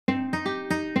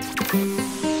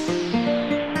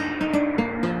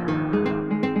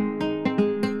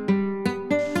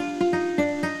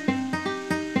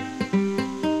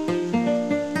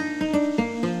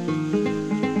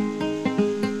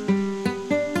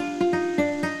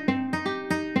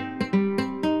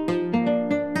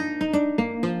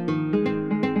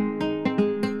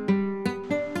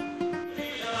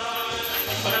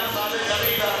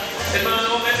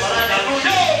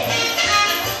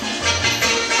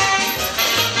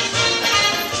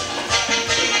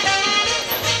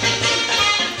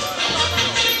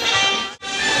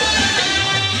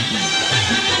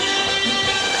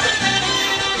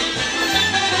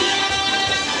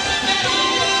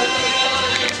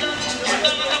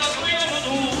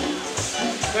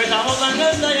Estamos tan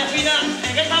grande y afina,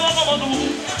 en que estamos como tú.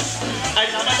 Ahí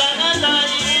estamos tan grande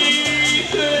y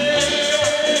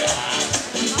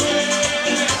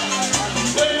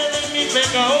de mi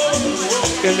pecado,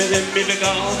 que me den mi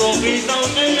pecado, quita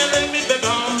usted me den mi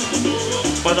pecado,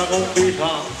 para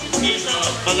confesar,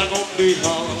 para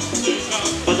confesar,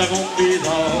 para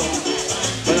confesar,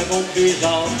 para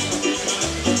confesar.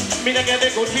 Mira que de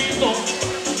cochito,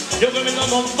 yo que me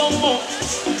tomo un tombo.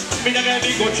 Mira que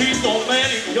mi cochito,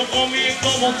 yo comí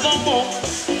como tomo.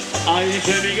 Ahí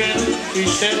dice Miguel, y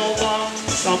se lo da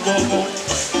tampoco.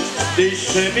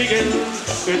 Dice Miguel,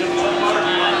 que no va.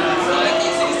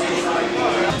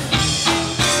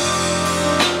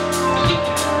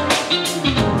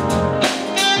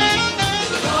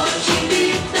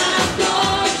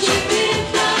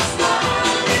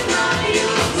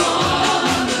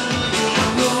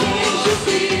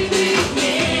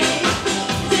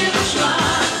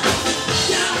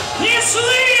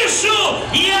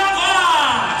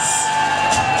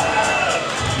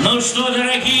 Ну что,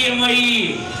 дорогие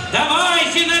мои,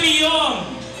 давайте нальем,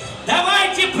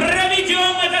 давайте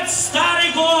проведем этот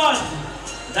старый год,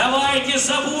 давайте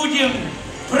забудем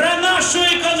про нашу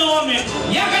экономику.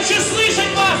 Я хочу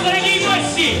слышать вас, дорогие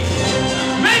гости!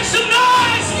 Make some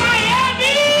noise,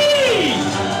 Miami!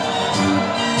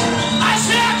 I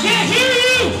say I can't hear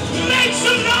you! Make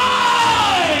some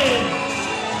noise!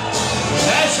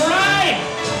 That's right!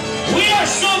 We are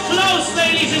so close,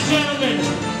 ladies and gentlemen!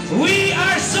 We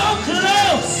are so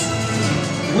close!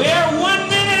 We are 1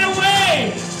 minute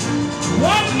away!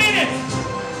 1 minute!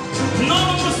 К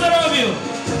новому здоровью!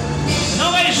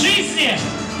 Новой жизни!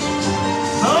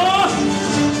 О,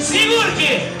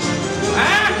 Снегурки!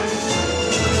 А?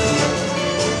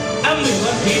 А мы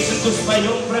вам песенку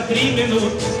споем про 3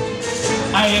 минут.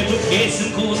 А эту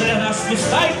песенку для нас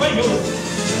пускай поют.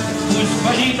 Пусть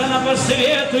болит она по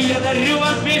свету, я дарю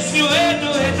вам песню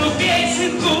эту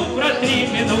песенку про 3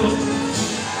 минут.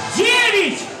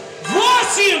 9,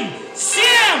 8, 7,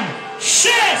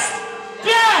 6,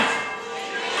 5.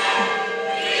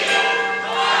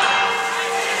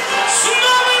 С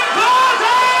Новым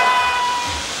годом!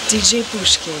 DJ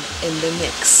Pushkin in the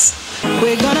mix.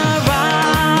 We're gonna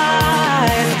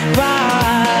rise,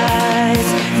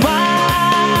 rise,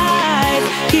 rise,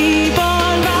 keep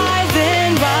on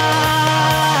rising,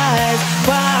 rise,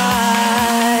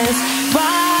 rise,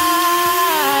 rise,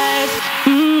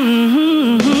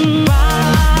 rise,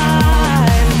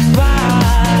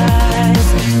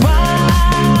 rise,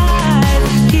 rise,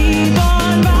 keep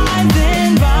on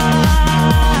rising,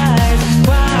 rise,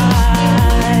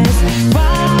 rise,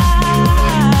 rise,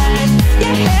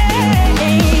 yeah.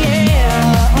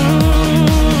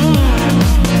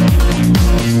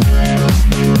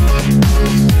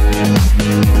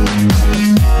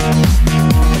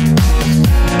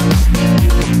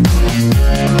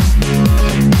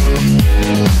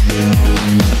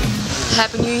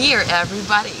 Happy New Year,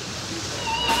 everybody!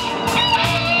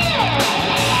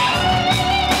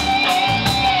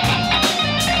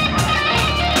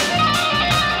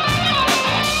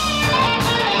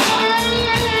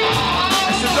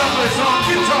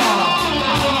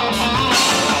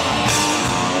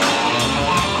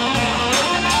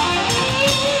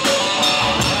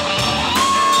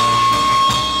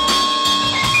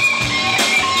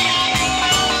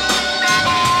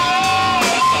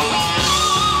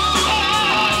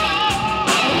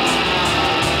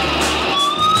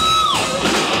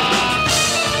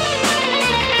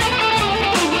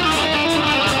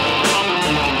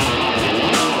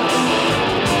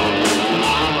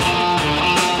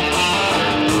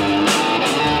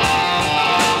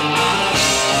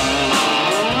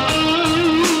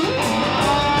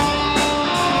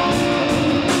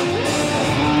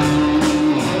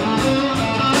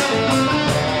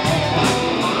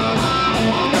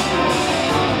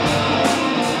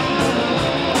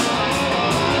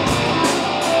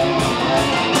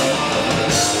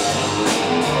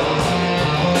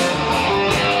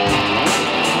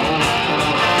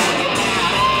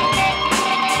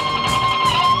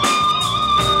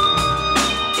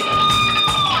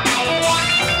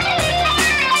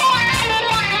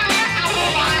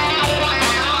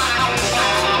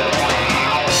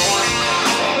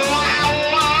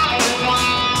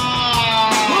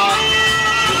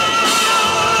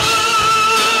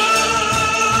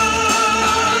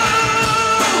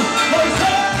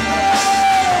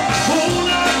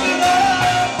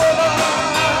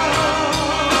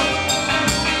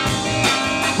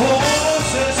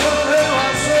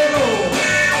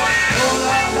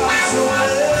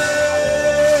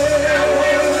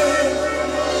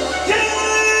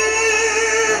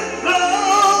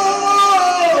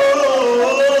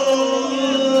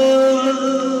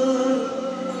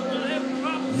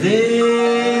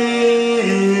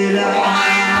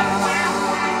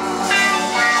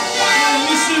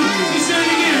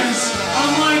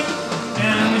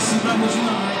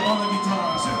 рабочий